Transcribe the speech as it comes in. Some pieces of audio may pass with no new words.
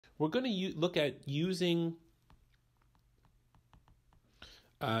we're going to look at using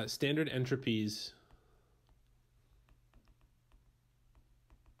standard entropies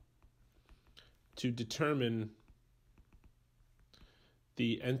to determine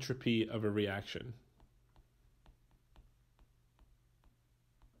the entropy of a reaction.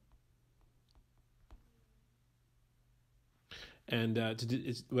 And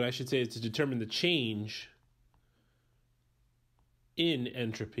what I should say is to determine the change in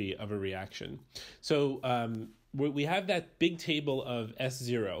entropy of a reaction. So we have that big table of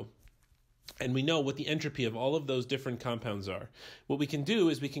S0, and we know what the entropy of all of those different compounds are. What we can do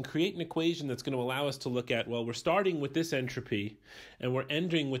is we can create an equation that's going to allow us to look at, well, we're starting with this entropy, and we're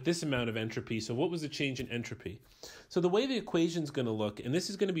ending with this amount of entropy, so what was the change in entropy? So the way the equation's going to look, and this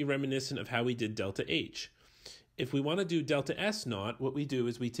is going to be reminiscent of how we did delta H. If we want to do delta S naught, what we do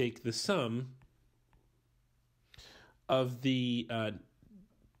is we take the sum of the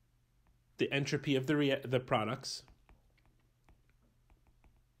entropy of the products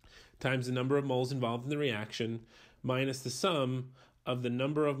times the number of moles involved in the reaction minus the sum of the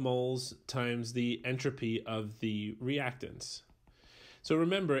number of moles times the entropy of the reactants. So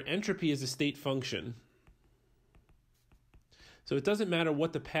remember, entropy is a state function. So it doesn't matter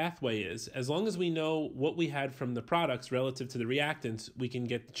what the pathway is. As long as we know what we had from the products relative to the reactants, we can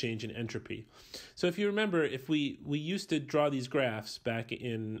get the change in entropy. So if you remember, if we used to draw these graphs back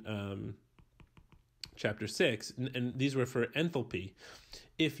in chapter 6, and these were for enthalpy.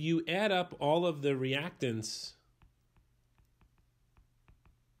 If you add up all of the reactants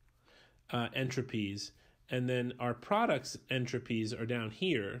entropies, and then our products entropies are down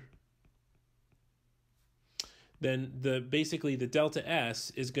here, then basically the delta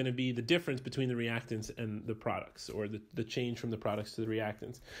S is going to be the difference between the reactants and the products, or the change from the products to the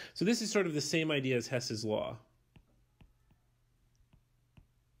reactants. So this is sort of the same idea as Hess's law.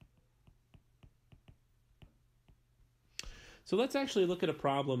 So let's actually look at a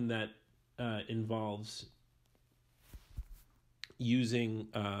problem that involves using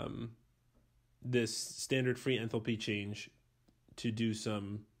this standard free enthalpy change to do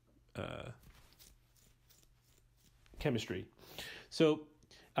some chemistry. So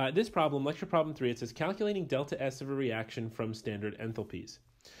this problem, lecture problem 3, it says calculating delta S of a reaction from standard enthalpies.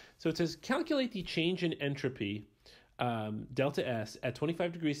 So it says calculate the change in entropy, delta S, at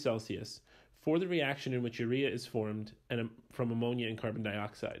 25 degrees Celsius for the reaction in which urea is formed from ammonia and carbon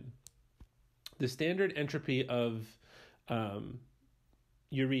dioxide. The standard entropy of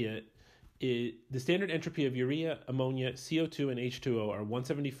urea, ammonia, CO2, and H2O are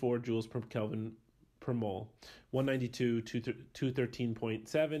 174 joules per Kelvin per mole, 192,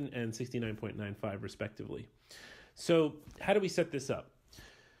 213.7, and 69.95 respectively. So how do we set this up?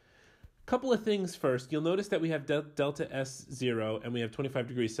 Couple of things first. You'll notice that we have delta S0 and we have 25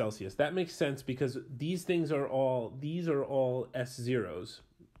 degrees Celsius. That makes sense because these are all S0s.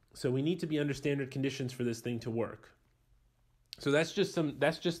 So we need to be under standard conditions for this thing to work. So that's just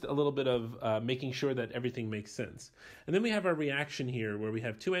a little bit of making sure that everything makes sense. And then we have our reaction here where we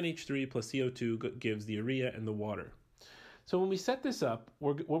have 2NH3 plus CO2 gives the urea and the water. So when we set this up,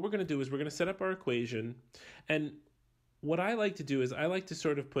 what we're going to do is we're going to set up our equation. And what I like to do is I like to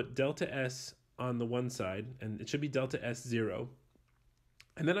sort of put delta S on the one side, and it should be delta S0.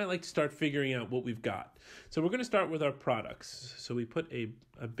 And then I like to start figuring out what we've got. So we're going to start with our products. So we put a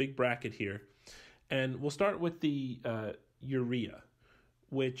big bracket here. And we'll start with the urea,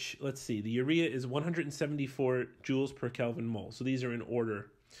 which, let's see, the urea is 174 joules per Kelvin mole. So these are in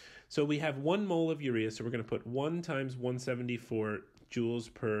order. So we have 1 mole of urea, so we're going to put 1 times 174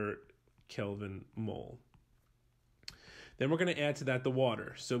 joules per Kelvin mole. Then we're going to add to that the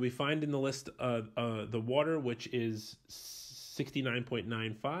water. So we find in the list the water, which is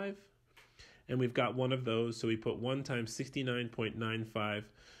 69.95, and we've got one of those, so we put 1 times 69.95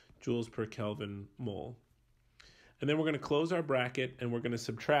 joules per Kelvin mole. And then we're going to close our bracket, and we're going to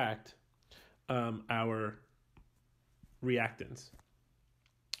subtract our reactants.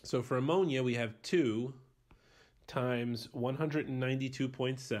 So for ammonia, we have 2 times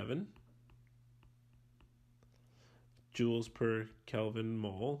 192.7 joules per Kelvin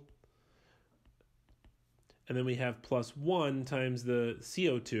mole. And then we have plus 1 times the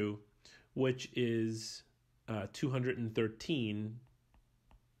CO2, which is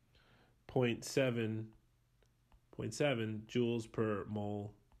 213.7 joules per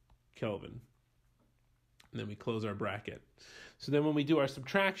mole Kelvin. And then we close our bracket. So then when we do our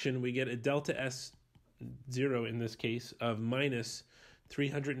subtraction, we get a delta S0 in this case of minus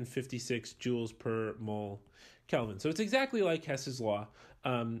 356 joules per mole Kelvin. So it's exactly like Hess's law.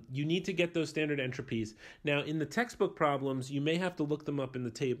 You need to get those standard entropies. Now, in the textbook problems, you may have to look them up in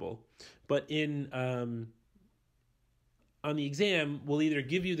the table, but on the exam, we'll either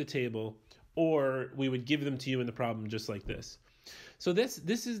give you the table or we would give them to you in the problem just like this. So this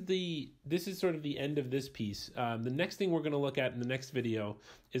is sort of the end of this piece. The next thing we're going to look at in the next video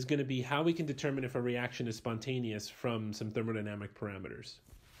is going to be how we can determine if a reaction is spontaneous from some thermodynamic parameters.